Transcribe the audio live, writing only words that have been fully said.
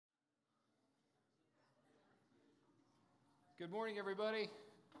Good morning, everybody.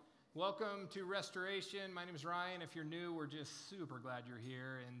 Welcome to Restoration. My name is Ryan. If you're new, we're just super glad you're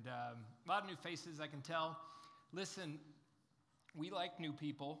here. And a lot of new faces, I can tell. Listen, we like new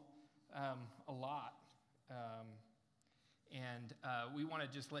people a lot. And we want to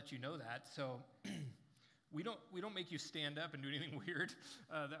just let you know that. So we don't make you stand up and do anything weird.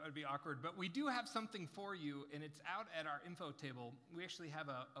 That would be awkward. But we do have something for you, and it's out at our info table. We actually have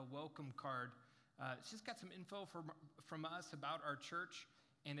a welcome card. It's just got some info from us about our church,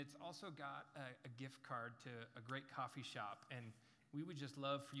 and it's also got a gift card to a great coffee shop. And we would just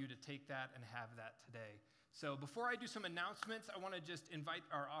love for you to take that and have that today. So before I do some announcements, I want to just invite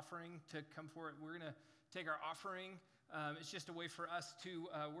our offering to come forward. We're going to take our offering. It's just a way for us to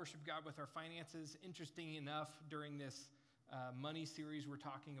worship God with our finances. Interesting enough, during this money series we're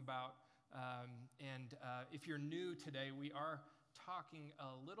talking about. And if you're new today, we are talking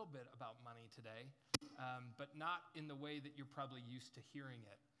a little bit about money today, but not in the way that you're probably used to hearing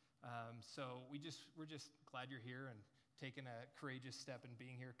it. So we're just glad you're here and taking a courageous step in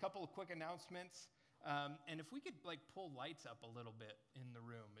being here. A couple of quick announcements. And if we could pull lights up a little bit in the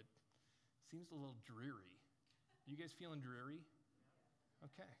room, it seems a little dreary. You guys feeling dreary?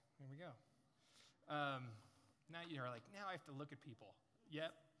 Okay, here we go. Now you're like, now I have to look at people.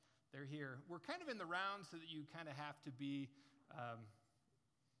 Yep, they're here. We're kind of in the round so that you kind of have to be,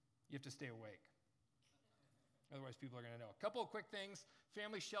 you have to stay awake. Otherwise, people are going to know. A couple of quick things.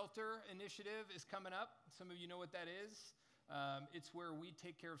 Family Shelter Initiative is coming up. Some of you know what that is. It's where we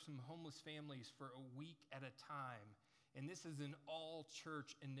take care of some homeless families for a week at a time. And this is an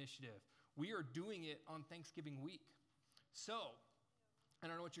all-church initiative. We are doing it on Thanksgiving week. So, I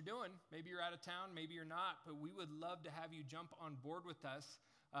don't know what you're doing. Maybe you're out of town, maybe you're not, but we would love to have you jump on board with us.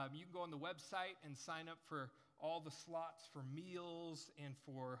 You can go on the website and sign up for all the slots for meals and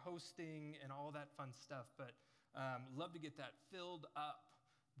for hosting and all that fun stuff. But love to get that filled up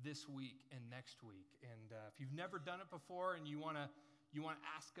this week and next week. And if you've never done it before and you want to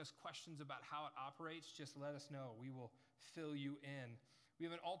ask us questions about how it operates, just let us know. We will fill you in. We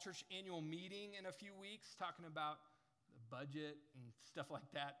have an all-church annual meeting in a few weeks talking about the budget and stuff like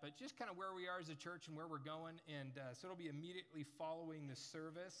that, but just kind of where we are as a church and where we're going. And so it'll be immediately following the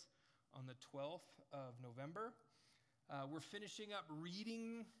service on the 12th of November. We're finishing up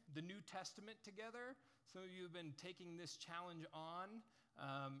reading the New Testament together. Some of you have been taking this challenge on,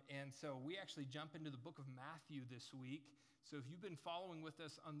 and so we actually jump into the book of Matthew this week. So if you've been following with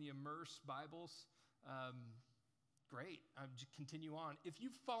us on the Immerse Bibles, great. Just continue on. If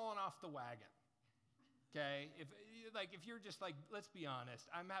you've fallen off the wagon, okay, if you're just like, let's be honest,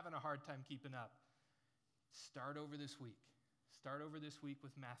 I'm having a hard time keeping up, start over this week. Start over this week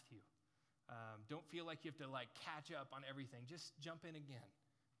with Matthew. Don't feel like you have to catch up on everything. Just jump in again,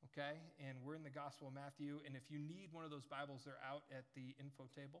 okay? And we're in the Gospel of Matthew, and if you need one of those Bibles, they're out at the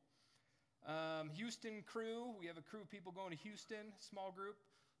info table. Houston crew, we have a crew of people going to Houston, small group.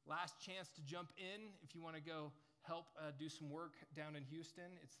 Last chance to jump in if you want to go help do some work down in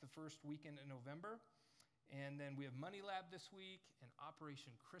Houston. It's the first weekend in November. And then we have Money Lab this week and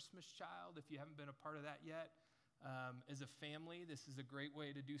Operation Christmas Child, if you haven't been a part of that yet. As a family, this is a great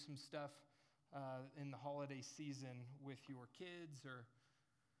way to do some stuff in the holiday season with your kids or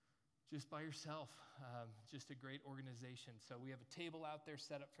just by yourself. Just a great organization. So we have a table out there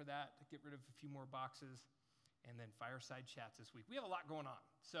set up for that to get rid of a few more boxes. And then fireside chats this week. We have a lot going on.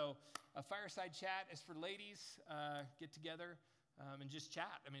 So a fireside chat is for ladies, get together and just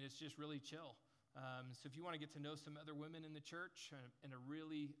chat. I mean, it's just really chill. So if you want to get to know some other women in the church in a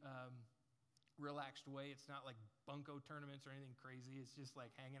really relaxed way, it's not like bunco tournaments or anything crazy. It's just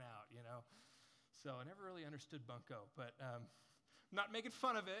like hanging out, you know. So I never really understood bunco, but I'm not making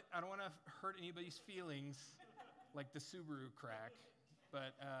fun of it. I don't want to hurt anybody's feelings like the Subaru crack,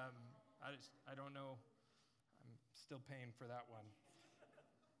 but I don't know. I'm still paying for that one.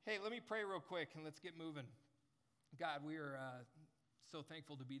 Hey, let me pray real quick and let's get moving. God, we are so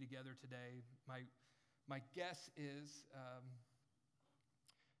thankful to be together today. My guess is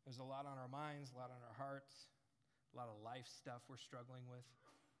there's a lot on our minds, a lot on our hearts, a lot of life stuff we're struggling with.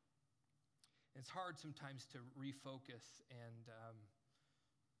 It's hard sometimes to refocus and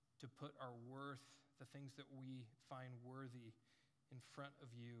to put our worth, the things that we find worthy, in front of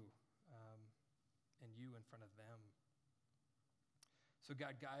you and you in front of them. So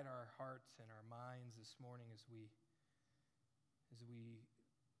God, guide our hearts and our minds this morning as we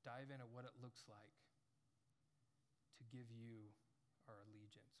dive into what it looks like to give you our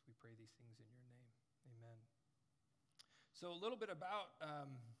allegiance. We pray these things in your name. Amen. So a little bit about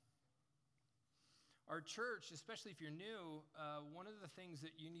our church, especially if you're new, one of the things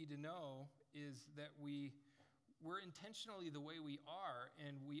that you need to know is that we we're intentionally the way we are,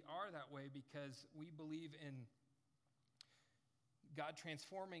 and we are that way because we believe in God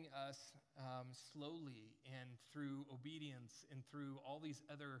transforming us slowly and through obedience and through all these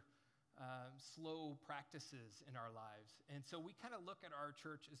other slow practices in our lives. And so we kind of look at our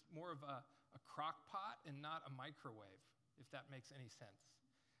church as more of a crock pot and not a microwave, if that makes any sense,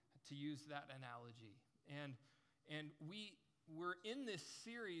 to use that analogy. And we're in this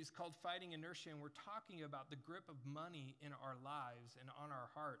series called Fighting Inertia, and we're talking about the grip of money in our lives and on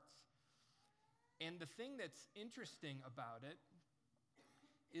our hearts. And the thing that's interesting about it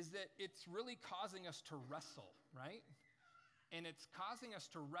is that it's really causing us to wrestle, right? And it's causing us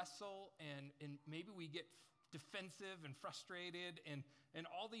to wrestle, and maybe we get defensive and frustrated, and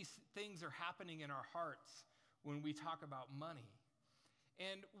all these things are happening in our hearts when we talk about money.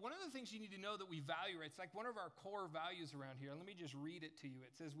 And one of the things you need to know that we value, it's like one of our core values around here. Let me just read it to you.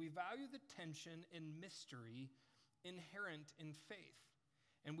 It says, we value the tension and mystery inherent in faith.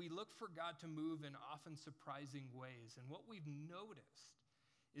 And we look for God to move in often surprising ways. And what we've noticed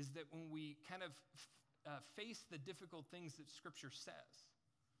is that when we kind of face the difficult things that Scripture says,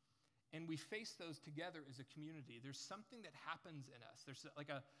 and we face those together as a community, there's something that happens in us. There's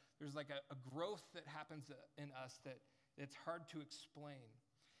like a growth that happens in us that's hard to explain.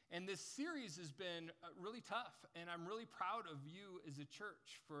 And this series has been really tough, and I'm really proud of you as a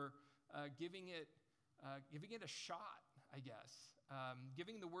church for giving it a shot, I guess.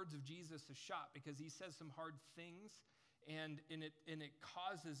 Giving the words of Jesus a shot, because he says some hard things, and it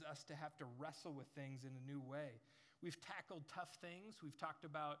causes us to have to wrestle with things in a new way. We've tackled tough things. We've talked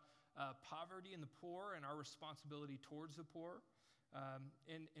about poverty and the poor and our responsibility towards the poor.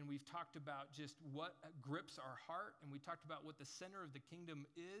 And we've talked about just what grips our heart, and we talked about what the center of the kingdom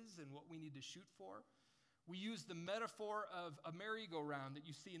is and what we need to shoot for. We used the metaphor of a merry-go-round that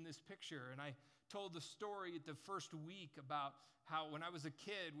you see in this picture, and I told the story the first week about how when I was a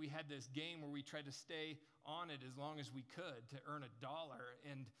kid, we had this game where we tried to stay on it as long as we could to earn $1.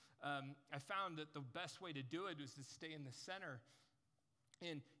 And I found that the best way to do it was to stay in the center.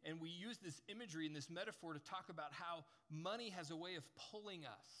 And we use this imagery and this metaphor to talk about how money has a way of pulling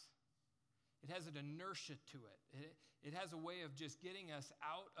us. It has an inertia to it. It has a way of just getting us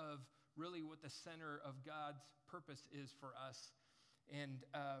out of really what the center of God's purpose is for us. And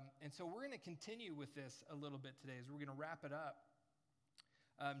so we're going to continue with this a little bit today as we're going to wrap it up.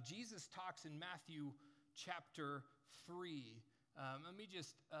 Jesus talks in Matthew chapter 3. Let me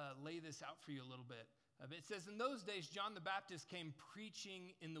just lay this out for you a little bit. It says, in those days, John the Baptist came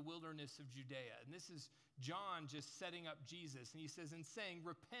preaching in the wilderness of Judea. And this is John just setting up Jesus. And he says, and saying,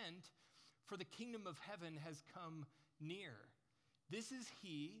 repent, for the kingdom of heaven has come near. This is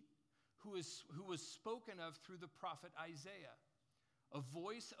he who was spoken of through the prophet Isaiah, a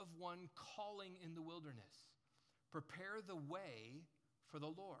voice of one calling in the wilderness. Prepare the way for the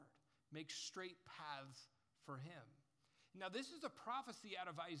Lord. Make straight paths for him. Now, this is a prophecy out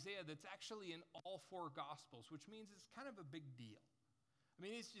of Isaiah that's actually in all four Gospels, which means it's kind of a big deal. I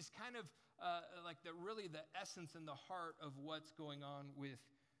mean, it's just kind of like really the essence and the heart of what's going on with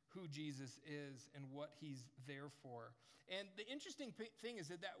who Jesus is and what he's there for. And the interesting thing is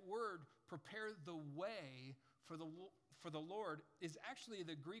that word, prepare the way for the Lord, is actually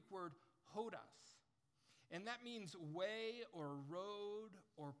the Greek word hodos. And that means way or road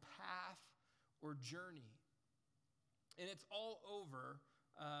or path or journey. And it's all over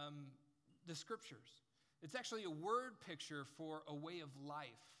the Scriptures. It's actually a word picture for a way of life,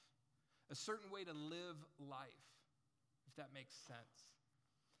 a certain way to live life, if that makes sense.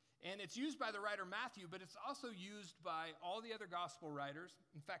 And it's used by the writer Matthew, but it's also used by all the other gospel writers.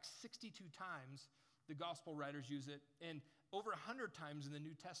 In fact, 62 times the gospel writers use it, and over 100 times in the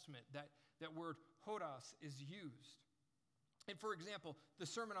New Testament that word hodos is used. And for example, the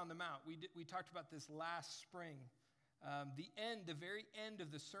Sermon on the Mount, we talked about this last spring. The very end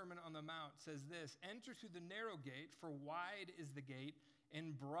of the Sermon on the Mount says this, enter through the narrow gate, for wide is the gate,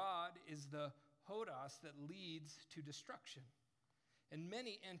 and broad is the hodos that leads to destruction. And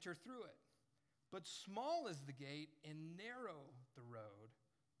many enter through it. But small is the gate, and narrow the road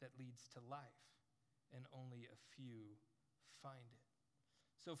that leads to life, and only a few find it.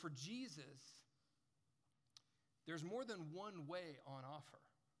 So for Jesus, there's more than one way on offer.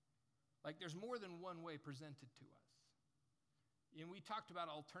 Like there's more than one way presented to us. And we talked about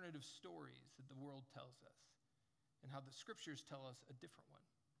alternative stories that the world tells us and how the Scriptures tell us a different one.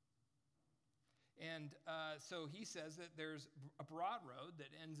 And so he says that there's a broad road that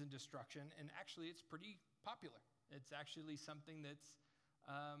ends in destruction, and actually it's pretty popular. It's actually something that's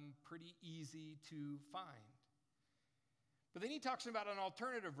pretty easy to find. But then he talks about an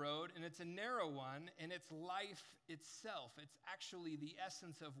alternative road, and it's a narrow one, and it's life itself. It's actually the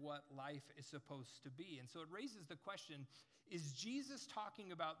essence of what life is supposed to be. And so it raises the question, is Jesus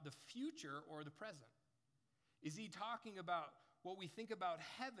talking about the future or the present? Is he talking about what we think about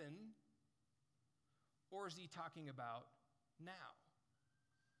heaven, or is he talking about now?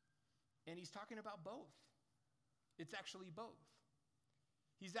 And he's talking about both. It's actually both.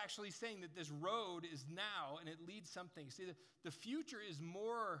 He's actually saying that this road is now and it leads something. See, the future is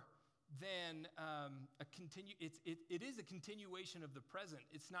more than it is a continuation of the present.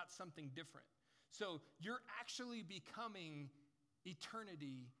 It's not something different. So you're actually becoming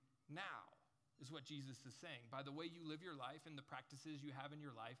eternity now, is what Jesus is saying. By the way you live your life and the practices you have in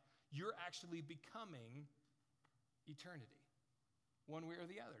your life, you're actually becoming eternity, one way or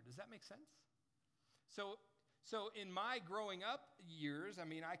the other. Does that make sense? So in my growing up years, I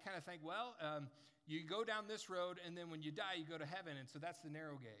kind of think, well, you go down this road, and then when you die, you go to heaven, and so that's the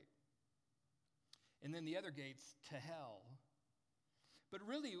narrow gate. And then the other gate's to hell. But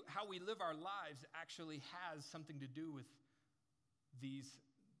really, how we live our lives actually has something to do with these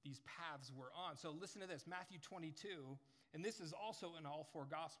paths we're on. So listen to this, Matthew 22, and this is also in all four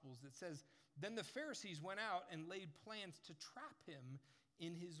Gospels. It says, "Then the Pharisees went out and laid plans to trap him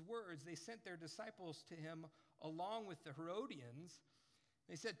in his words. They sent their disciples to him along with the Herodians.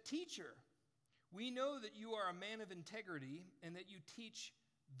 They said, 'Teacher, we know that you are a man of integrity and that you teach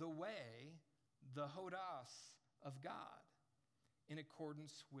the way, the hodos of God, in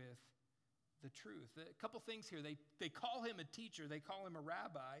accordance with the truth.'" A couple things here. They call him a teacher. They call him a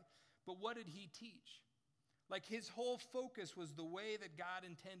rabbi. But what did he teach? Like, his whole focus was the way that God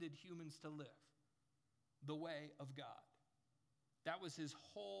intended humans to live. The way of God. That was his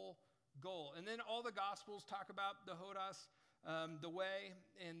whole goal. And then all the Gospels talk about the hodos, the way,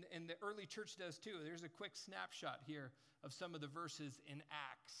 and the early church does too. There's a quick snapshot here of some of the verses in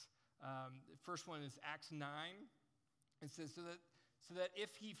Acts. The first one is Acts 9. It says, so that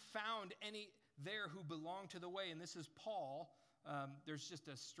if he found any there who belonged to the way, and this is Paul. There's just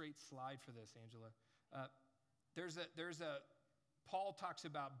a straight slide for this, Angela. Paul talks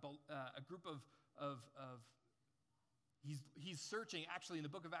about a group of he's searching, actually in the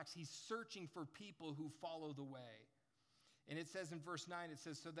book of Acts, he's searching for people who follow the way. And it says in verse 9, it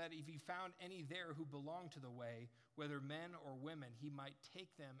says, "So that if he found any there who belonged to the way, whether men or women, he might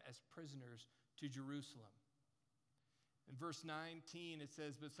take them as prisoners to Jerusalem." In verse 19, it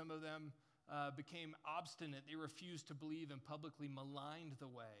says, "But some of them became obstinate. They refused to believe and publicly maligned the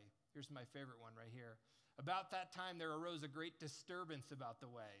way." Here's my favorite one right here. "About that time there arose a great disturbance about the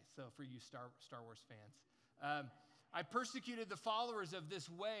way." So for you Star Wars fans. "I persecuted the followers of this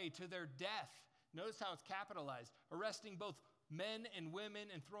way to their death." Notice how it's capitalized. "Arresting both men and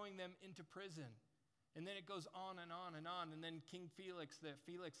women and throwing them into prison." And then it goes on and on and on. And then King Felix,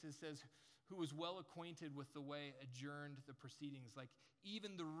 it says, "who was well acquainted with the way, adjourned the proceedings." Like,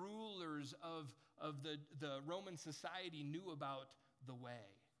 even the rulers of the Roman society knew about the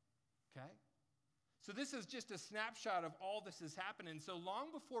way. Okay? So this is just a snapshot of all this is happening. So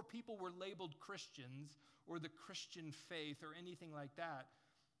long before people were labeled Christians or the Christian faith or anything like that,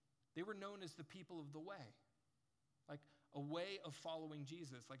 they were known as the people of the way. Like a way of following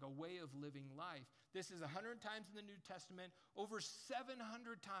Jesus, like a way of living life. This is 100 times in the New Testament, over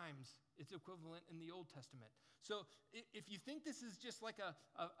 700 times it's equivalent in the Old Testament. So if you think this is just like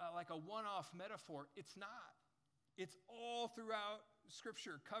a one-off metaphor, it's not. It's all throughout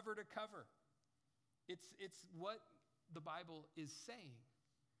Scripture, cover to cover. It's what the Bible is saying.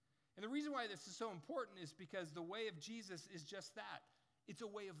 And the reason why this is so important is because the way of Jesus is just that. It's a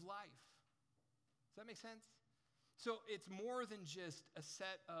way of life. Does that make sense? So it's more than just a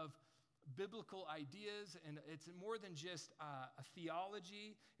set of biblical ideas, and it's more than just a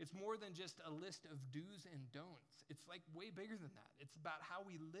theology. It's more than just a list of do's and don'ts. It's like way bigger than that. It's about how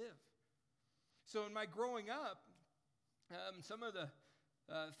we live. So in my growing up, some of the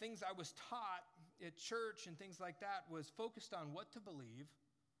things I was taught at church and things like that was focused on what to believe,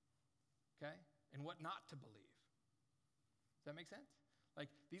 okay, and what not to believe. Does that make sense? Like,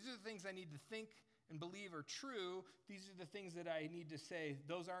 these are the things I need to think and believe are true. These are the things that I need to say,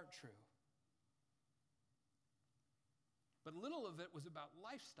 those aren't true. But little of it was about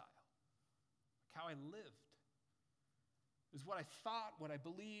lifestyle, like how I lived. It was what I thought, what I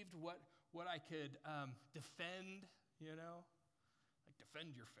believed, what I could defend, like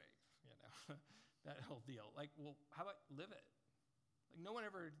defend your faith, that whole deal. Like, well, how about live it?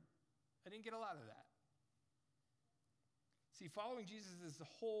 Like, I didn't get a lot of that. See, following Jesus is the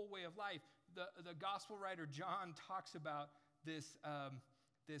whole way of life. The gospel writer John talks about this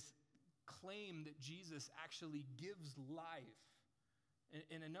claim that Jesus actually gives life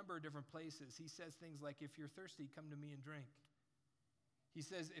in a number of different places. He says things like, if you're thirsty, come to me and drink. He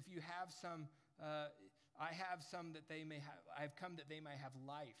says, if you have some, I have some that they may have, I have come that they may have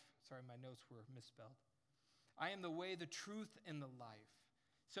life. Sorry, my notes were misspelled. I am the way, the truth, and the life.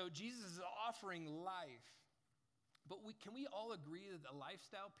 So Jesus is offering life. But can we all agree that the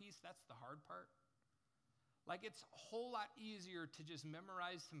lifestyle piece, that's the hard part? Like, it's a whole lot easier to just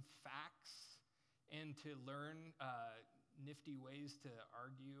memorize some facts and to learn nifty ways to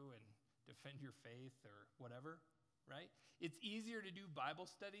argue and defend your faith or whatever, right? It's easier to do Bible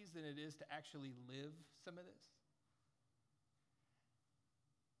studies than it is to actually live some of this.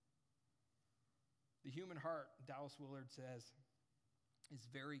 The human heart, Dallas Willard says, is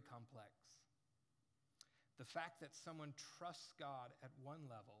very complex. The fact that someone trusts God at one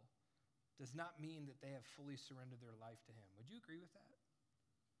level does not mean that they have fully surrendered their life to him. Would you agree with that?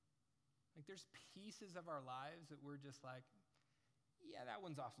 Like, there's pieces of our lives that we're just like, yeah, that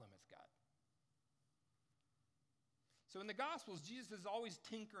one's off limits, God. So in the Gospels, Jesus is always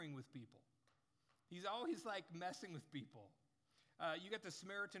tinkering with people. He's always like messing with people. You got the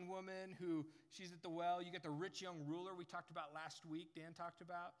Samaritan woman who, she's at the well. You got the rich young ruler we talked about last week, Dan talked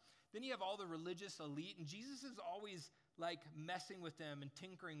about. Then you have all the religious elite, and Jesus is always like messing with them and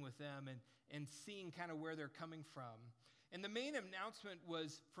tinkering with them and seeing kind of where they're coming from. And the main announcement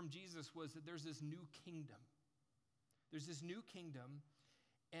from Jesus was that there's this new kingdom. There's this new kingdom,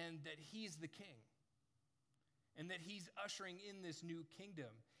 and that he's the king. And that he's ushering in this new kingdom.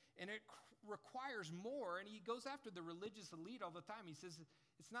 And it requires more, and he goes after the religious elite all the time. He says,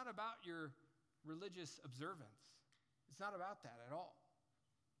 it's not about your religious observance. It's not about that at all.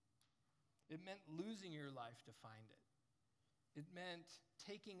 It meant losing your life to find it. It meant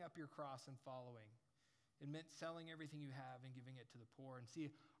taking up your cross and following. It meant selling everything you have and giving it to the poor. And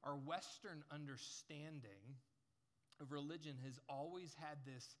see, our Western understanding of religion has always had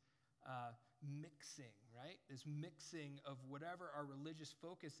this mixing, right? This mixing of whatever our religious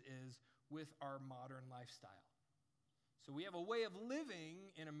focus is with our modern lifestyle. So we have a way of living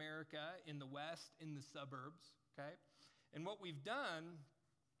in America, in the West, in the suburbs, okay? And what we've done,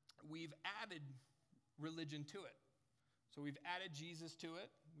 we've added religion to it. So we've added Jesus to it.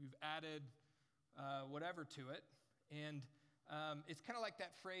 We've added whatever to it. And it's kind of like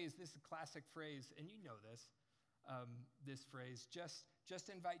that phrase, this is a classic phrase, and you know this phrase, just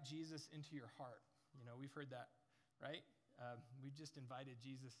invite Jesus into your heart. You know, we've heard that, right? We've just invited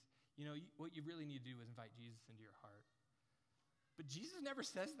Jesus. You know, what you really need to do is invite Jesus into your heart. But Jesus never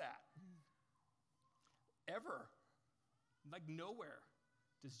says that. Ever. Like, nowhere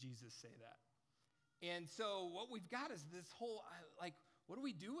does Jesus say that. And so what we've got is this whole, like, what do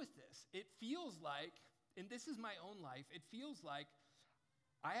we do with this? It feels like, and this is my own life, it feels like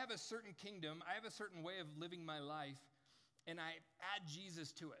I have a certain kingdom, I have a certain way of living my life, and I add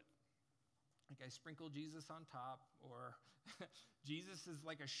Jesus to it. Like, I sprinkle Jesus on top, or Jesus is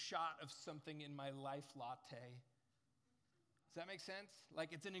like a shot of something in my life latte. Does that make sense?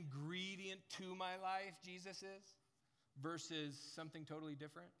 Like, it's an ingredient to my life, Jesus is, versus something totally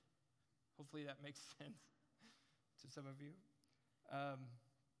different. Hopefully that makes sense to some of you.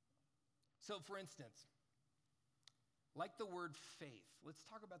 So, for instance, like the word faith, let's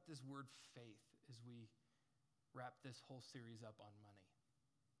talk about this word faith as we wrap this whole series up on money.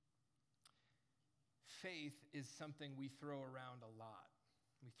 Faith is something we throw around a lot.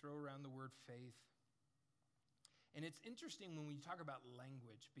 We throw around the word faith. And it's interesting when we talk about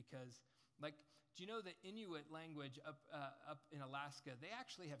language because, like, do you know the Inuit language up in Alaska, they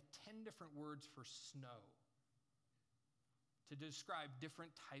actually have 10 different words for snow to describe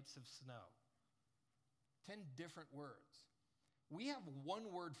different types of snow. 10 different words. We have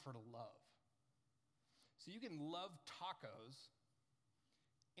one word for love. So you can love tacos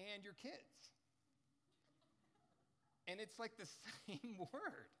and your kids. And it's like the same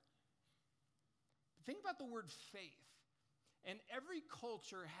word. Think about the word faith. And every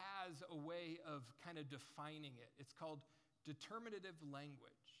culture has a way of kind of defining it. It's called determinative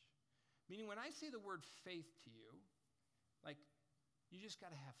language. Meaning when I say the word faith to you, like, you just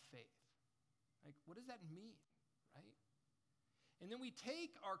got to have faith. Like, what does that mean, right? And then we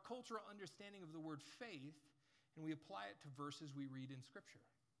take our cultural understanding of the word faith and we apply it to verses we read in Scripture.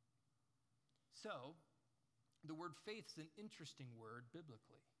 So, the word faith is an interesting word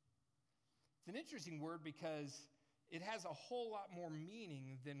biblically. It's an interesting word because it has a whole lot more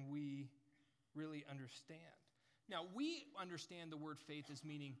meaning than we really understand. Now, we understand the word faith as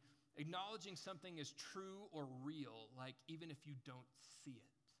meaning acknowledging something as true or real, like even if you don't see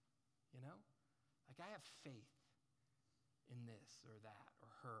it, you know? Like, I have faith in this or that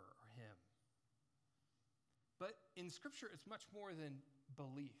or her or him. But in Scripture, it's much more than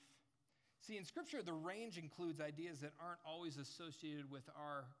belief. See, in Scripture, the range includes ideas that aren't always associated with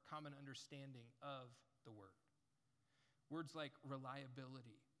our common understanding of the word. Words like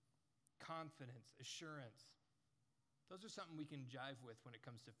reliability, confidence, assurance, those are something we can jive with when it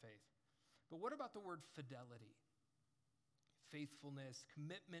comes to faith. But what about the word fidelity? Faithfulness,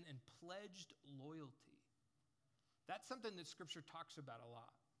 commitment, and pledged loyalty. That's something that Scripture talks about a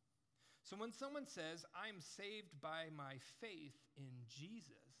lot. So when someone says, I'm saved by my faith in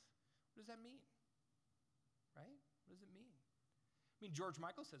Jesus, what does that mean? Right? What does it mean? I mean, George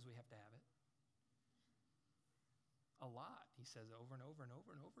Michael says we have to have it. A lot. He says over and over and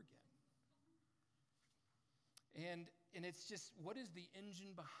over and over again. And it's just, what is the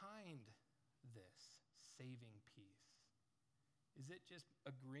engine behind this saving peace? Is it just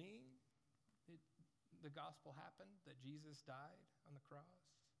agreeing that the gospel happened, that Jesus died on the cross?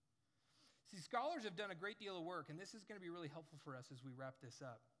 See, scholars have done a great deal of work, and this is going to be really helpful for us as we wrap this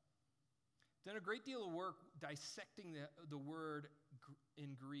up. Done a great deal of work dissecting the word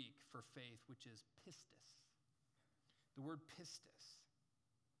in Greek for faith, which is pistis. The word pistis.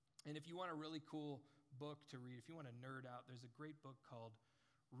 And if you want a really cool book to read, if you want to nerd out, there's a great book called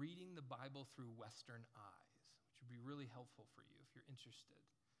Reading the Bible Through Western Eyes, which would be really helpful for you if you're interested.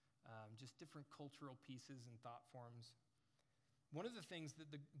 Just different cultural pieces and thought forms. One of the things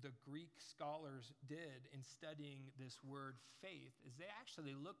that the Greek scholars did in studying this word faith is they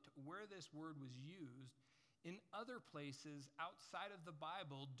actually looked where this word was used in other places outside of the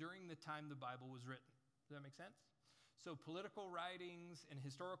Bible during the time the Bible was written. Does that make sense? So political writings and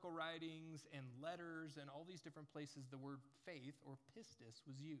historical writings and letters and all these different places the word faith or pistis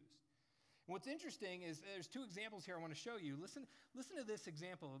was used. And what's interesting is there's two examples here I want to show you. Listen to this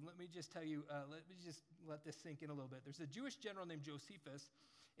example, and let me just tell you, let this sink in a little bit. There's a Jewish general named Josephus,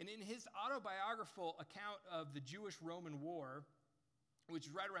 and in his autobiographical account of the Jewish-Roman War, which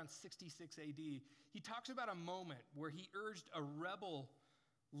is right around 66 AD, he talks about a moment where he urged a rebel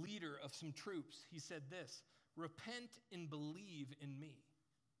leader of some troops. He said this, "Repent and believe in me."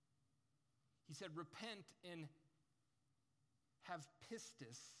 He said, repent and have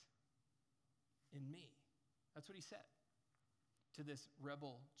pistis in me. That's what he said to this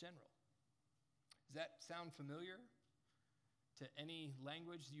rebel general. Does that sound familiar to any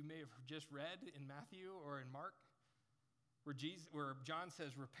language you may have just read in Matthew or in Mark, where John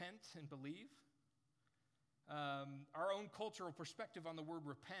says repent and believe? Our own cultural perspective on the word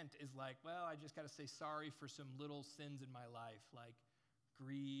repent is like, well, I just got to say sorry for some little sins in my life, like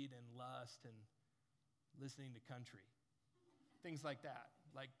greed and lust and listening to country. Things like that,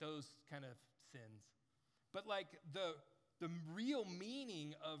 like those kind of sins. But like the real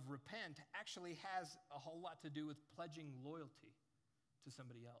meaning of repent actually has a whole lot to do with pledging loyalty to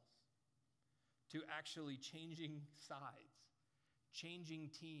somebody else, to actually changing sides, changing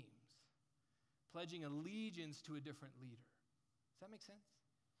teams, pledging allegiance to a different leader. Does that make sense?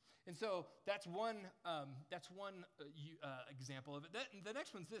 And so that's one example of it. The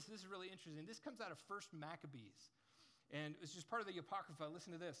next one's this. This is really interesting. This comes out of 1 Maccabees. And it's just part of the Apocrypha.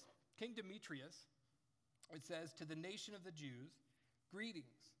 Listen to this. King Demetrius, it says, to the nation of the Jews,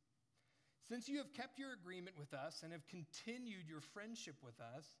 greetings. Since you have kept your agreement with us and have continued your friendship with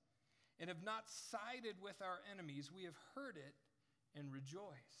us and have not sided with our enemies, we have heard it and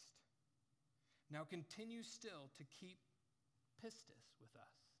rejoiced. Now continue still to keep pistis with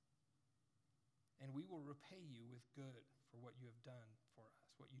us, and we will repay you with good for what you have done for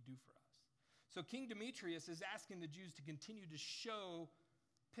us, what you do for us. So King Demetrius is asking the Jews to continue to show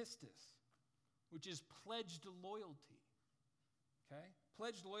pistis, which is pledged loyalty, okay?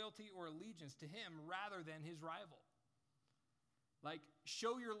 Pledged loyalty or allegiance to him rather than his rival. Like,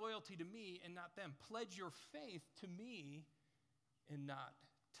 show your loyalty to me and not them. Pledge your faith to me and not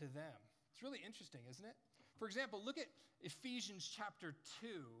to them. It's really interesting, isn't it? For example, look at Ephesians chapter 2,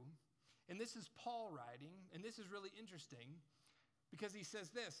 and this is Paul writing, and this is really interesting because he says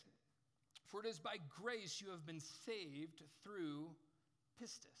this, for it is by grace you have been saved through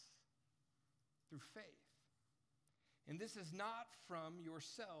pistis, through faith. And this is not from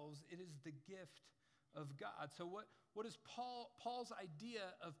yourselves, it is the gift of God. So what is Paul's idea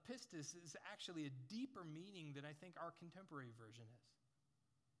of pistis is actually a deeper meaning than I think our contemporary version is.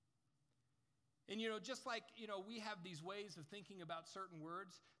 And, just like, we have these ways of thinking about certain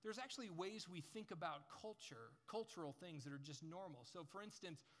words, there's actually ways we think about cultural things that are just normal. So, for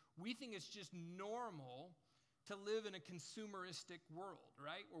instance, we think it's just normal to live in a consumeristic world,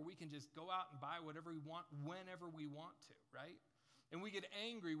 right? Where we can just go out and buy whatever we want whenever we want to, right? And we get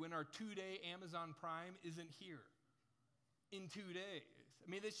angry when our 2-day Amazon Prime isn't here in 2 days. I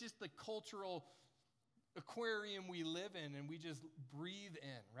mean, it's just the cultural aquarium we live in and we just breathe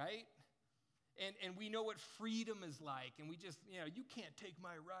in, right? And we know what freedom is like, and we just, you can't take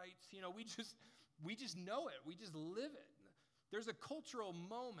my rights. We just know it. We just live it. There's a cultural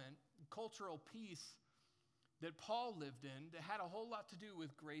moment, cultural piece that Paul lived in that had a whole lot to do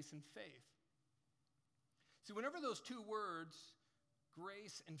with grace and faith. See, whenever those two words,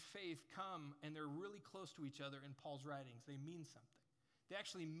 grace and faith, come and they're really close to each other in Paul's writings, they mean something. They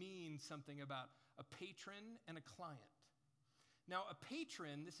actually mean something about a patron and a client. Now, a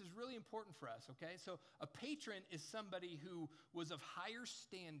patron, this is really important for us, okay? So a patron is somebody who was of higher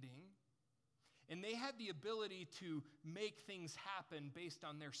standing, and they had the ability to make things happen based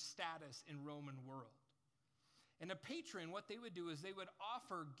on their status in Roman world. And a patron, what they would do is they would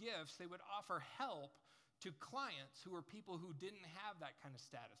offer gifts, they would offer help to clients who were people who didn't have that kind of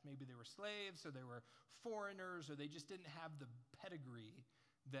status. Maybe they were slaves, or they were foreigners, or they just didn't have the pedigree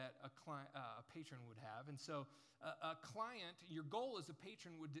that a patron would have. And so a client, your goal as a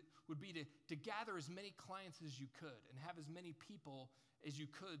patron would be to gather as many clients as you could and have as many people as you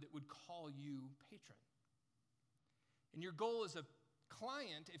could that would call you patron. And your goal as a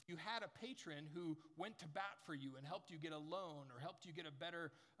client, if you had a patron who went to bat for you and helped you get a loan or helped you get a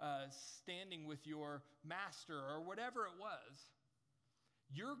better standing with your master or whatever it was,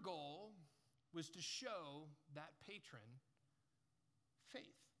 your goal was to show that patron faith.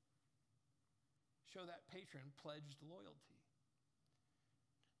 Show that patron pledged loyalty.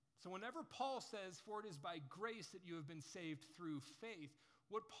 So whenever Paul says, "For it is by grace that you have been saved through faith,"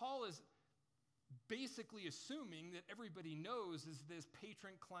 what Paul is basically assuming that everybody knows is this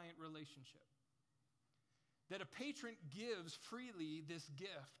patron-client relationship. That a patron gives freely this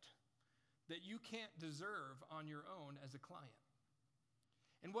gift that you can't deserve on your own as a client.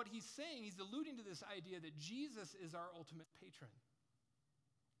 And what he's saying, he's alluding to this idea that Jesus is our ultimate patron.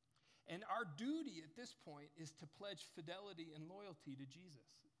 And our duty at this point is to pledge fidelity and loyalty to Jesus.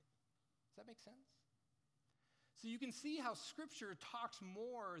 Does that make sense? So you can see how Scripture talks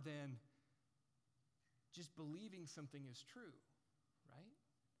more than just believing something is true, right?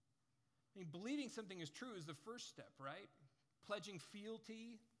 I mean, believing something is true is the first step, right? Pledging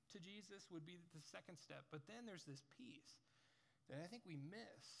fealty to Jesus would be the second step. But then there's this piece that I think we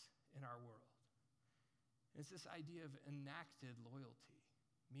miss in our world. It's this idea of enacted loyalty,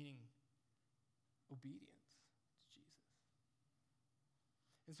 meaning obedience to Jesus.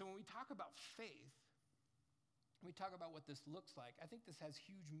 And so when we talk about faith, when we talk about what this looks like, I think this has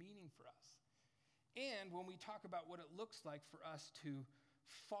huge meaning for us. And when we talk about what it looks like for us to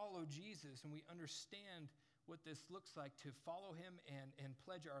follow Jesus and we understand what this looks like to follow him and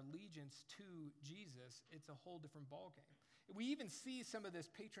pledge our allegiance to Jesus, it's a whole different ballgame. We even see some of this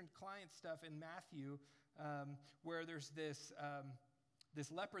patron-client stuff in Matthew where there's this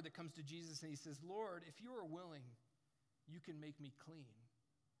leper that comes to Jesus and he says, "Lord, if you are willing, you can make me clean.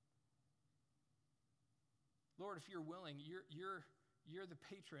 Lord, if you're willing, you're the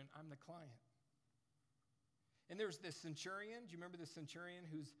patron, I'm the client." And there's this centurion. Do you remember the centurion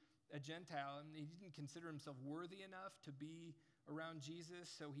who's a Gentile, and he didn't consider himself worthy enough to be around Jesus,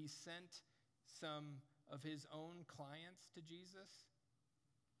 so he sent some of his own clients to Jesus?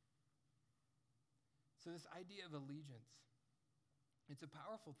 So this idea of allegiance, it's a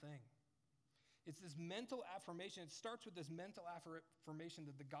powerful thing. It's this mental affirmation. It starts with this mental affirmation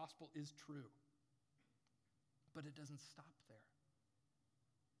that the gospel is true. But it doesn't stop there.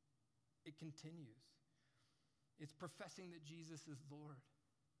 It continues. It's professing that Jesus is Lord.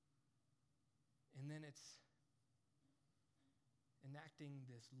 And then it's enacting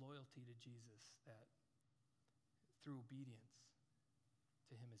this loyalty to Jesus that through obedience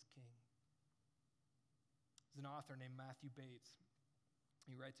to him as king. There's an author named Matthew Bates.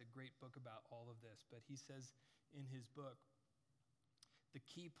 He writes a great book about all of this, but he says in his book, the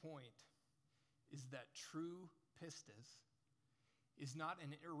key point is that true pistis is not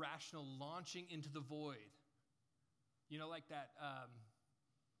an irrational launching into the void. You know, like that,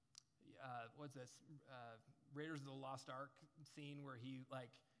 what's this, Raiders of the Lost Ark scene where he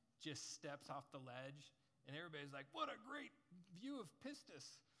just steps off the ledge and everybody's like, what a great view of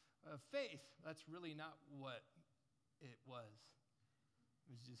pistis, of faith. That's really not what it was.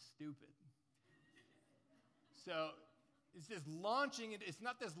 It was just stupid. So it's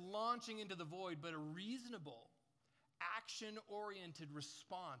not this launching into the void, but a reasonable, action-oriented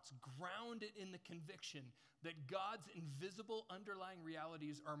response grounded in the conviction that God's invisible underlying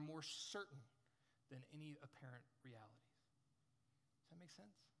realities are more certain than any apparent realities. Does that make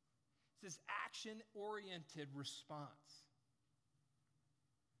sense? It's this action-oriented response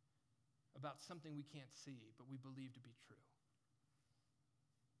about something we can't see, but we believe to be true.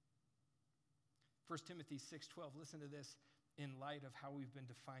 1 Timothy 6:12, listen to this in light of how we've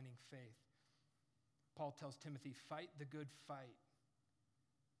been defining faith. Paul tells Timothy, fight the good fight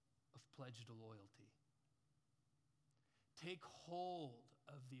of pledged loyalty. Take hold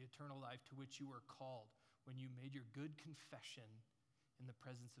of the eternal life to which you were called when you made your good confession in the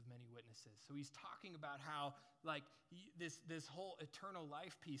presence of many witnesses. So he's talking about how this whole eternal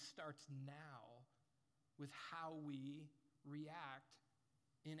life piece starts now with how we react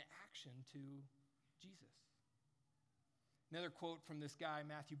in action to Jesus. Another quote from this guy,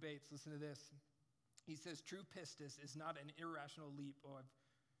 Matthew Bates, listen to this. He says, true pistis is not an irrational leap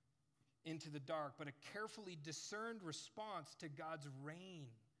into the dark, but a carefully discerned response to God's reign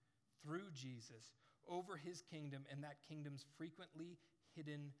through Jesus over his kingdom and that kingdom's frequently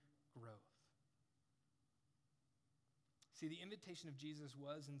hidden growth. See, the invitation of Jesus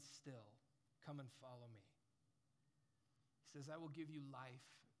was and still, come and follow me. He says, I will give you life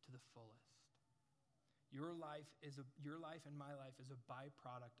to the fullest. Your life and my life is a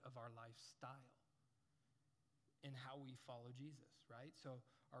byproduct of our lifestyle and how we follow Jesus, right? So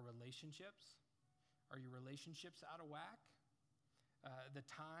our relationships, are your relationships out of whack? The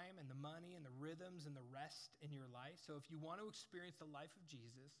time and the money and the rhythms and the rest in your life. So if you want to experience the life of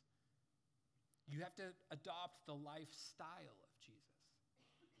Jesus, you have to adopt the lifestyle of Jesus.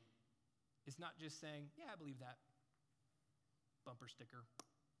 It's not just saying, yeah, I believe that. Bumper sticker,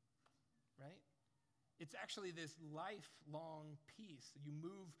 right? It's actually this lifelong piece. You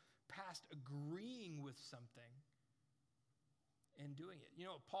move past agreeing with something and doing it. You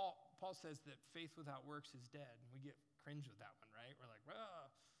know, Paul says that faith without works is dead. And we get cringe with that one, right? We're like, well,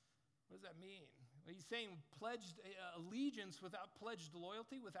 what does that mean? Well, he's saying pledged allegiance without pledged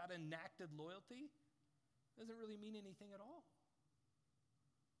loyalty, without enacted loyalty, doesn't really mean anything at all.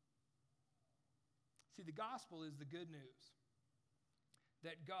 See, the gospel is the good news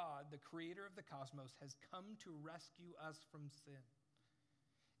that God, the creator of the cosmos, has come to rescue us from sin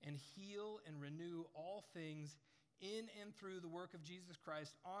and heal and renew all things in and through the work of Jesus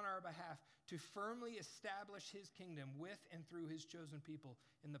Christ on our behalf to firmly establish his kingdom with and through his chosen people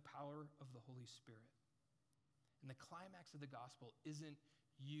in the power of the Holy Spirit. And the climax of the gospel isn't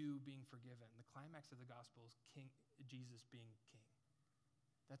you being forgiven. The climax of the gospel is Jesus being king.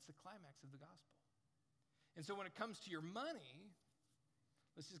 That's the climax of the gospel. And so when it comes to your money,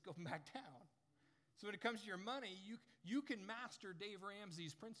 let's just go back down. So when it comes to your money, you can master Dave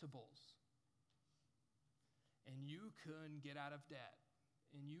Ramsey's principles. And you can get out of debt.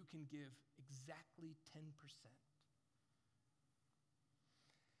 And you can give exactly 10%.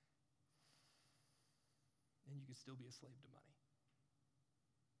 And you can still be a slave to money.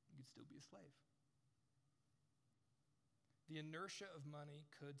 You could still be a slave. The inertia of money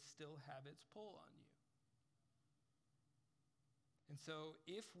could still have its pull on you. And so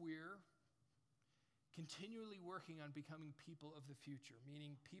if we're continually working on becoming people of the future,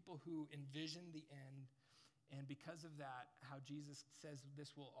 meaning people who envision the end, and because of that, how Jesus says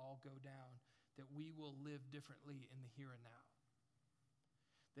this will all go down, that we will live differently in the here and now,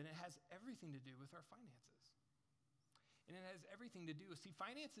 then it has everything to do with our finances. And it has everything to do with, see,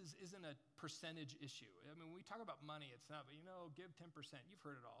 finances isn't a percentage issue. I mean, when we talk about money, it's not, but give 10%. You've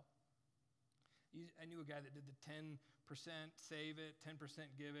heard it all. I knew a guy that did the 10% save it, 10%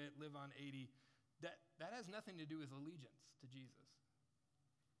 give it, live on 80. That has nothing to do with allegiance to Jesus.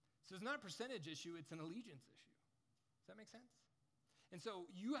 So it's not a percentage issue, it's an allegiance issue. Does that make sense? And so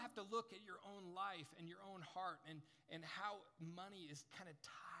you have to look at your own life and your own heart and how money is kind of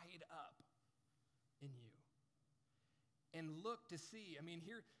tied up in you. And look to see,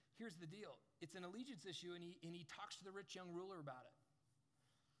 here's the deal. It's an allegiance issue, and he talks to the rich young ruler about it.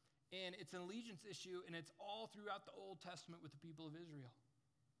 And it's an allegiance issue, and it's all throughout the Old Testament with the people of Israel.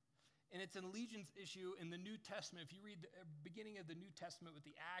 And it's an allegiance issue in the New Testament. If you read the beginning of the New Testament with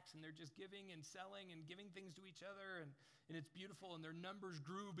the Acts, and they're just giving and selling and giving things to each other, and it's beautiful, and their numbers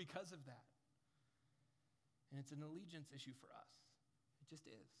grew because of that. And it's an allegiance issue for us. It just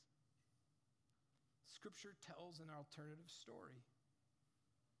is. Scripture tells an alternative story.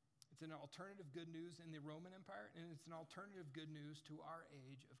 It's an alternative good news in the Roman Empire, and it's an alternative good news to our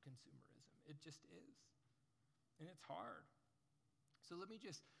age of consumerism. It just is. And it's hard. So let me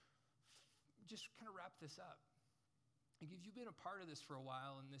just kind of wrap this up. Like, if you've been a part of this for a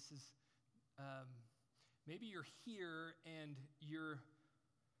while, and this is, maybe you're here and you're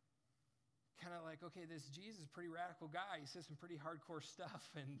kind of like, okay, this Jesus is a pretty radical guy. He says some pretty hardcore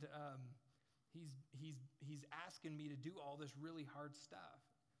stuff, and he's asking me to do all this really hard stuff.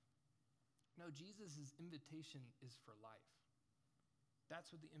 No, Jesus' invitation is for life.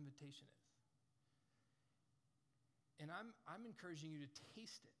 That's what the invitation is. And I'm encouraging you to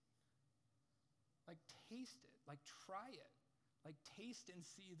taste it. Like taste it, like try it. Like taste and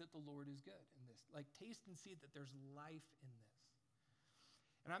see that the Lord is good in this. Like taste and see that there's life in this.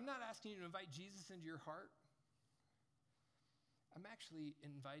 And I'm not asking you to invite Jesus into your heart. I'm actually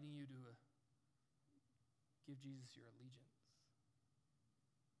inviting you to give Jesus your allegiance,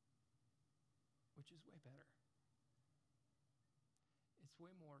 which is way better. It's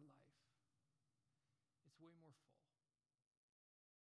way more life. It's way more full.